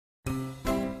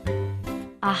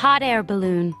A hot air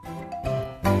balloon.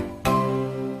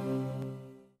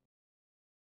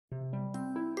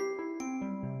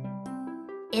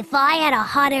 If I had a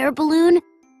hot air balloon,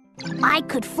 I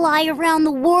could fly around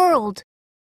the world.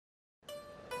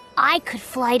 I could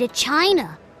fly to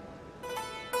China.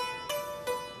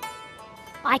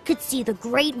 I could see the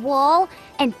Great Wall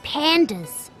and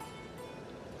pandas.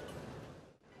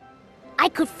 I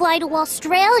could fly to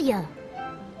Australia.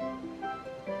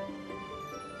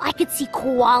 I could see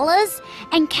koalas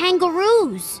and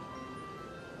kangaroos.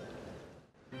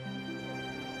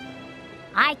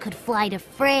 I could fly to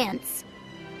France.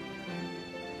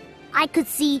 I could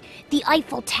see the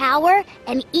Eiffel Tower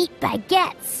and eat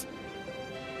baguettes.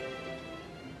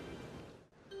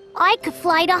 I could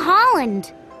fly to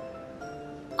Holland.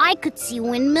 I could see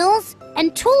windmills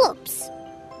and tulips.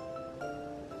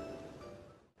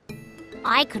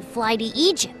 I could fly to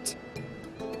Egypt.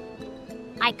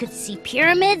 I could see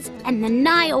pyramids and the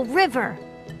Nile River.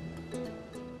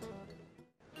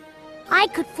 I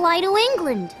could fly to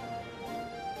England.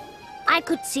 I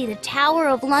could see the Tower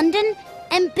of London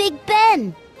and Big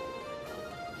Ben.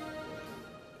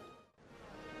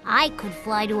 I could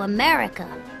fly to America.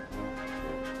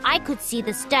 I could see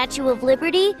the Statue of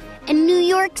Liberty and New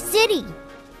York City.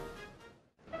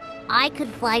 I could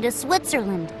fly to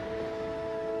Switzerland.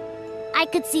 I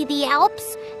could see the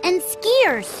Alps and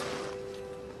skiers.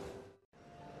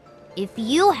 If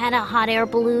you had a hot air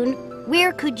balloon,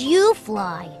 where could you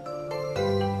fly?